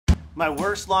My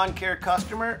worst lawn care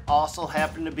customer also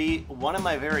happened to be one of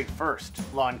my very first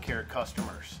lawn care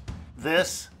customers.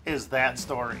 This is that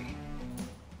story.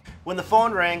 When the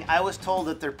phone rang, I was told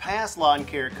that their past lawn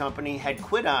care company had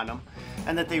quit on them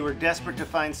and that they were desperate to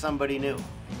find somebody new.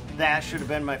 That should have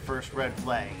been my first red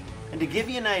flag. And to give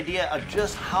you an idea of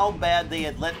just how bad they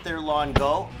had let their lawn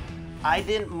go, I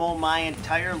didn't mow my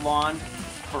entire lawn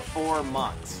for 4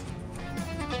 months.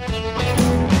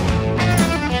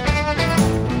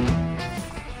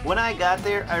 When I got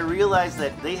there, I realized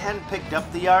that they hadn't picked up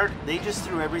the yard, they just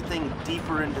threw everything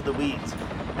deeper into the weeds.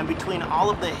 And between all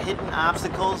of the hidden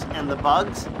obstacles and the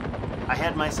bugs, I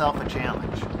had myself a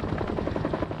challenge.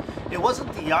 It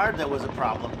wasn't the yard that was a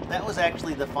problem, that was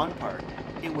actually the fun part.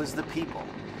 It was the people.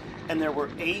 And there were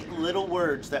 8 little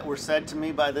words that were said to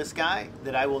me by this guy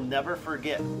that I will never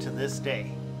forget to this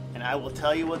day. And I will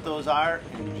tell you what those are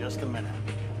in just a minute.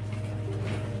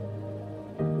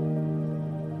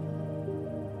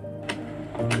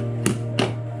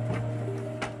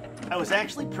 I was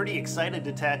actually pretty excited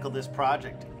to tackle this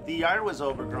project. The yard was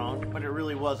overgrown, but it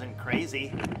really wasn't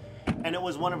crazy. And it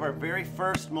was one of our very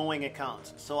first mowing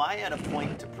accounts, so I had a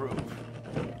point to prove.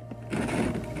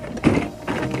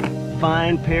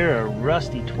 Fine pair of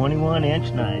rusty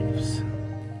 21-inch knives.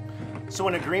 So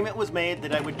an agreement was made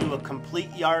that I would do a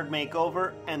complete yard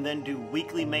makeover and then do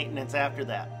weekly maintenance after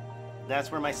that.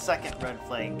 That's where my second red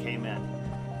flag came in,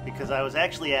 because I was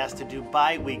actually asked to do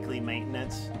bi-weekly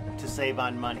maintenance to save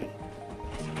on money.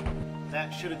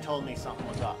 That should have told me something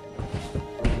was up.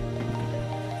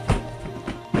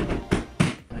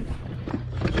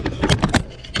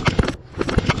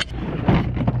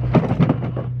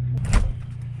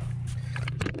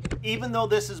 Even though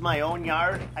this is my own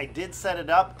yard, I did set it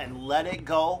up and let it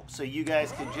go so you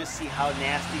guys could just see how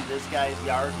nasty this guy's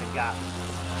yard had gotten.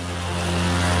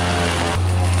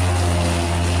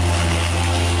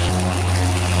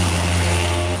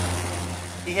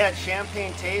 He had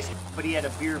champagne taste, but he had a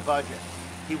beer budget.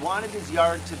 He wanted his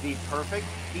yard to be perfect,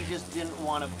 he just didn't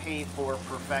want to pay for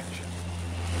perfection.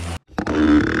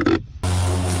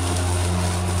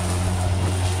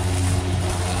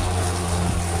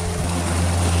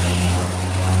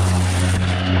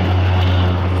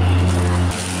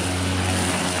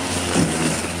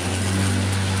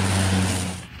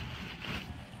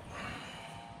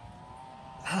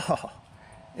 Oh,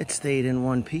 it stayed in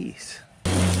one piece.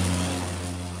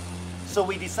 So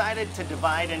we decided to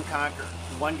divide and conquer.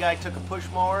 One guy took a push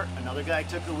mower, another guy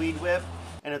took a weed whip,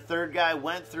 and a third guy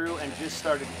went through and just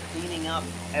started cleaning up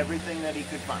everything that he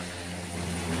could find.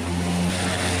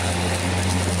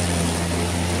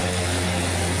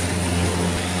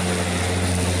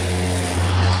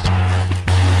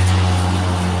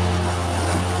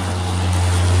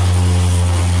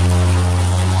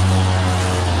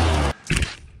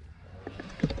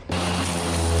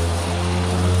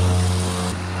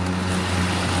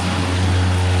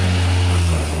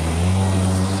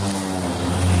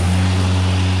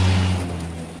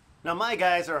 Now my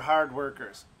guys are hard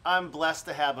workers. I'm blessed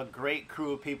to have a great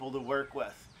crew of people to work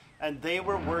with. And they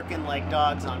were working like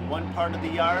dogs on one part of the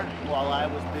yard while I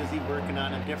was busy working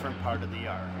on a different part of the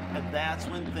yard. And that's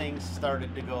when things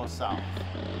started to go south.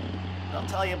 I'll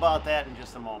tell you about that in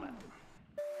just a moment.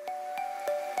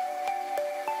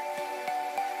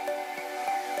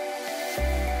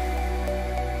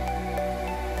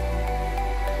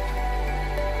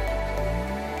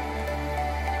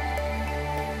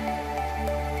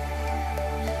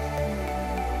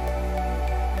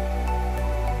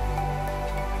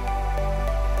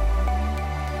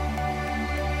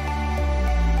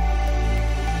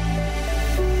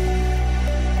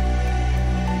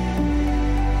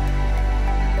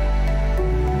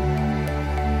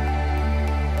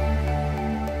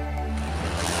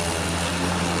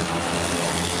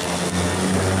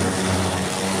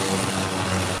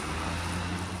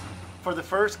 For the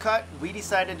first cut, we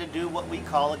decided to do what we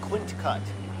call a quint cut.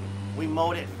 We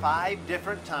mowed it 5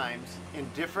 different times in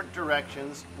different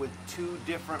directions with 2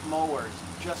 different mowers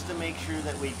just to make sure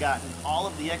that we'd gotten all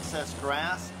of the excess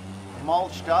grass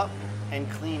mulched up and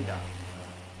cleaned up.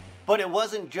 But it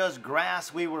wasn't just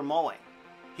grass we were mowing.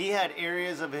 He had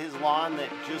areas of his lawn that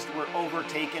just were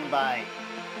overtaken by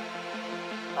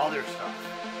other stuff.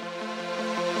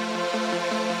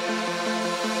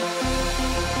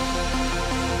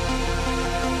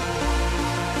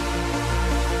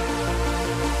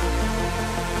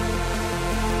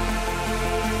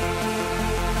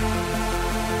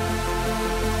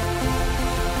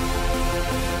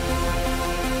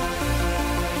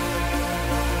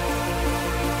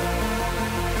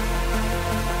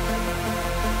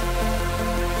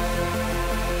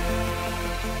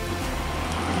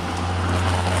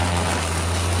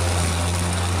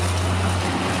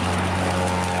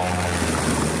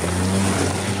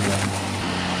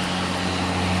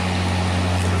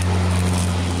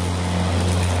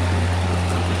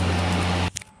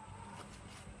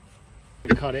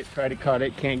 cut it, try to cut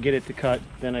it, can't get it to cut,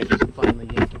 then I just finally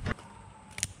yank it.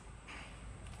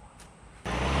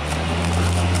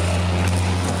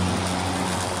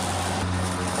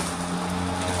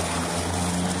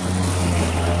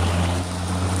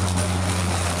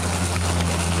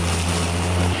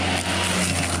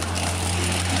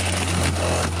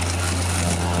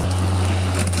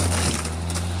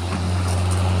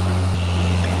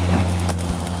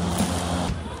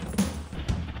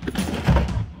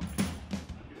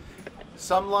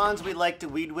 Some lawns we like to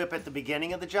weed whip at the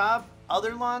beginning of the job.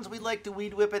 Other lawns we like to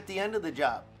weed whip at the end of the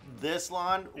job. This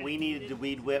lawn, we needed to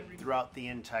weed whip throughout the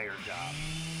entire job.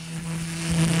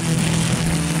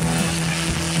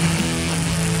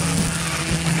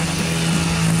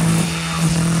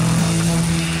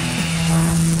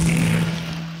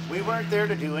 We weren't there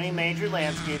to do any major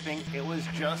landscaping. It was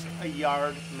just a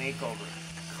yard makeover.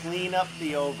 Clean up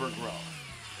the overgrowth.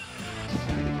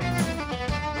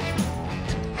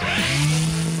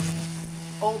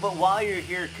 Oh, but while you're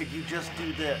here, could you just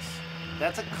do this?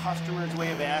 That's a customer's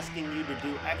way of asking you to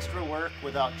do extra work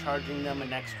without charging them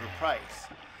an extra price.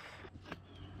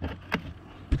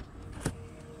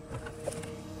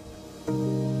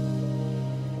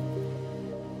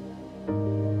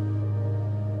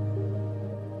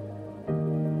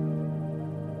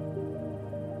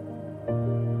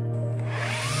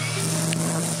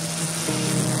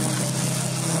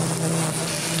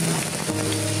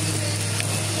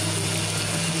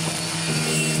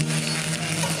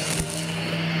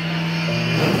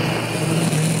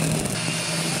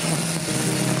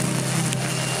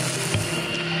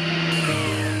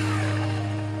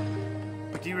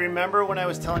 Remember when I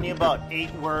was telling you about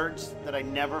 8 words that I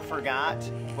never forgot?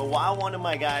 But while one of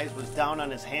my guys was down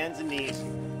on his hands and knees,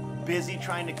 busy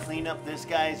trying to clean up this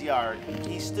guy's yard,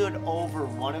 he stood over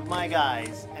one of my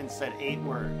guys and said 8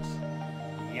 words.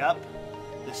 Yep,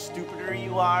 the stupider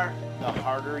you are, the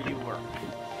harder you work.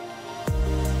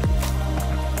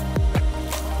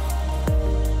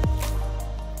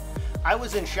 I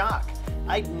was in shock.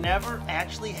 I'd never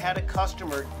actually had a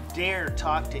customer dare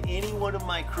talk to any one of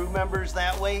my crew members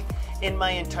that way in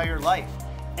my entire life.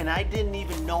 And I didn't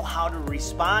even know how to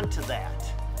respond to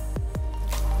that.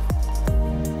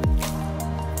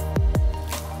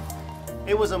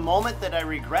 It was a moment that I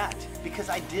regret because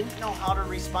I didn't know how to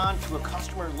respond to a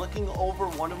customer looking over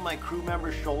one of my crew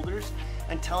members' shoulders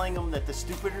and telling them that the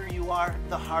stupider you are,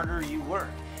 the harder you work.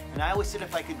 And I always said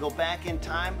if I could go back in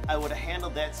time, I would have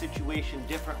handled that situation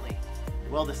differently.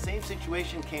 Well, the same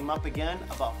situation came up again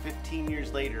about 15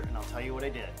 years later, and I'll tell you what I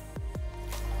did.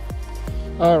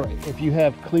 All right, if you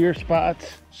have clear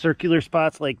spots, circular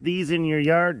spots like these in your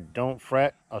yard, don't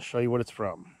fret. I'll show you what it's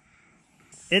from.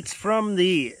 It's from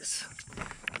these.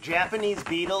 Japanese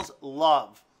beetles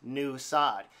love new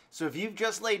sod. So if you've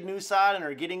just laid new sod and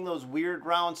are getting those weird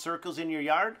round circles in your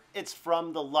yard, it's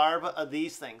from the larvae of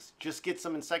these things. Just get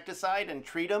some insecticide and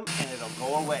treat them, and it'll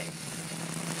go away.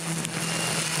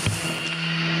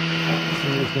 So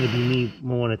it's going to be me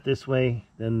mowing it this way,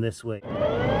 then this way.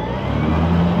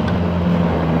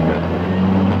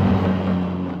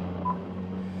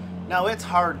 Now it's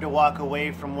hard to walk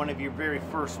away from one of your very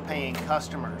first paying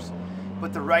customers,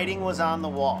 but the writing was on the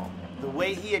wall. The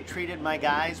way he had treated my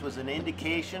guys was an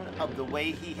indication of the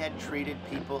way he had treated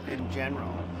people in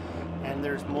general. And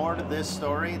there's more to this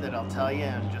story that I'll tell you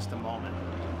in just a moment.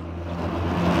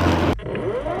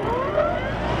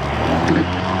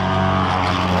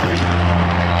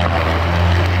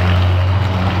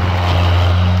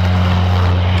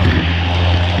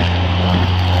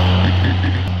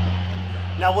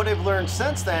 Now what I've learned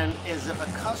since then is if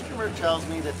a customer tells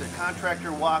me that their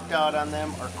contractor walked out on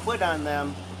them or quit on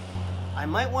them, I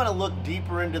might want to look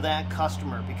deeper into that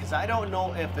customer because I don't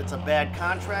know if it's a bad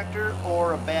contractor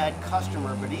or a bad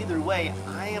customer, but either way,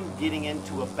 I am getting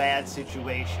into a bad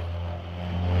situation.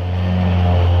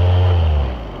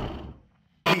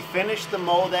 We finished the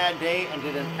mow that day and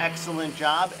did an excellent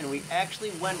job, and we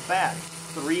actually went back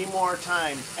 3 more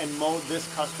times and mowed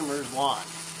this customer's lawn.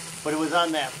 But it was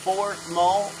on that 4th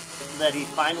mow that he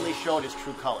finally showed his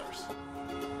true colors.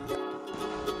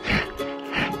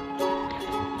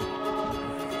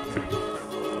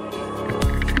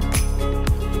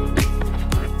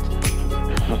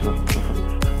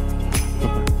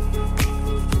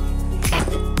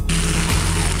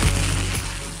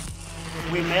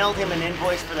 We mailed him an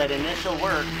invoice for that initial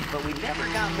work, but we never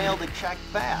got mailed a check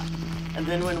back. And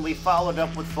then when we followed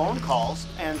up with phone calls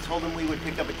and told him we would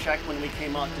pick up a check when we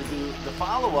came out to do the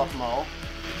follow-up mow,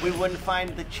 we wouldn't find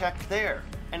the check there.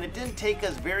 And it didn't take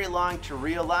us very long to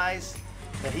realize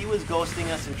that he was ghosting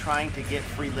us and trying to get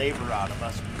free labor out of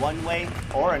us one way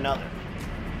or another.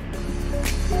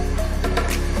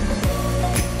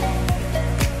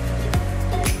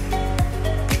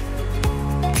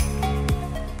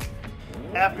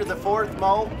 fourth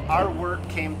mow, our work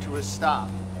came to a stop.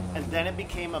 And then it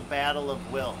became a battle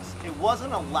of wills. It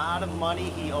wasn't a lot of money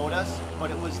he owed us, but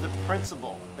it was the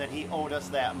principle that he owed us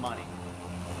that money.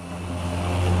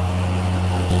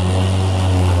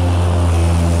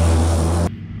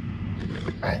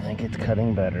 I think it's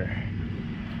cutting better.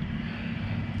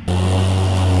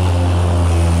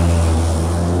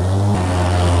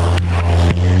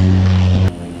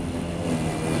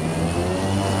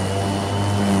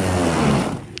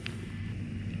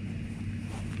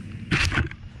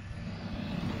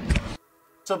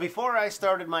 So before I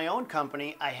started my own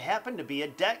company, I happened to be a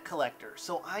debt collector.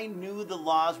 So I knew the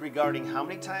laws regarding how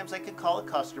many times I could call a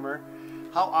customer,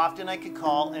 how often I could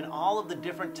call, and all of the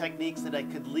different techniques that I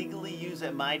could legally use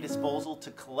at my disposal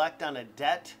to collect on a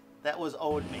debt that was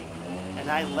owed me. And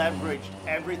I leveraged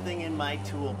everything in my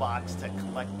toolbox to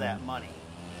collect that money.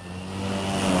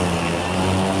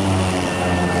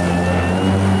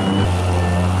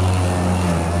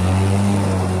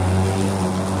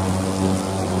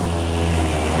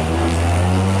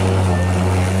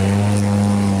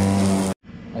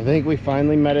 I think we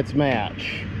finally met its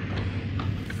match.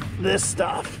 This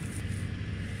stuff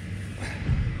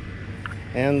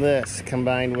and this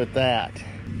combined with that.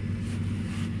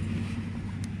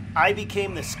 I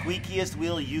became the squeakiest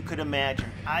wheel you could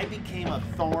imagine. I became a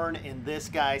thorn in this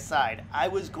guy's side. I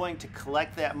was going to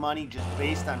collect that money just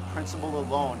based on principle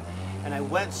alone. And I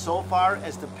went so far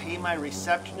as to pay my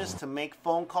receptionist to make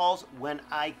phone calls when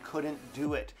I couldn't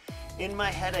do it. In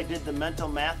my head, I did the mental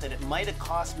math that it might have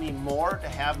cost me more to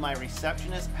have my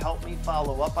receptionist help me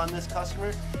follow up on this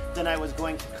customer than I was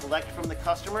going to collect from the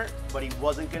customer, but he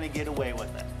wasn't going to get away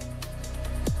with it.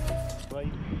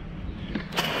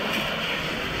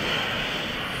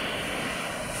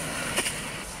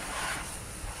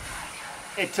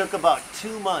 It took about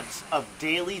 2 months of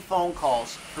daily phone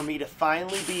calls for me to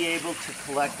finally be able to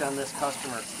collect on this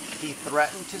customer. He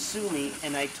threatened to sue me,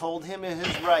 and I told him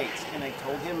his rights, and I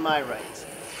told him my rights.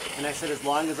 And I said, as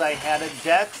long as I had a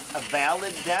debt, a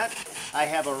valid debt, I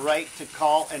have a right to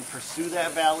call and pursue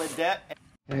that valid debt.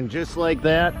 And just like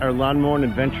that, our lawn mowing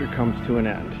adventure comes to an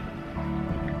end.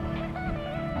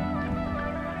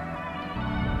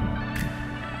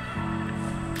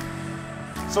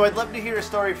 So I'd love to hear a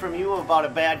story from you about a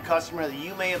bad customer that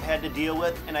you may have had to deal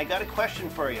with, and I got a question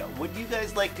for you. Would you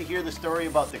guys like to hear the story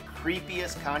about the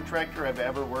creepiest contractor I've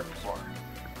ever worked for?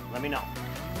 Let me know.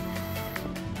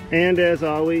 And as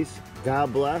always,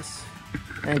 God bless,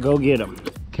 and go get 'em.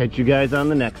 Catch you guys on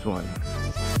the next one.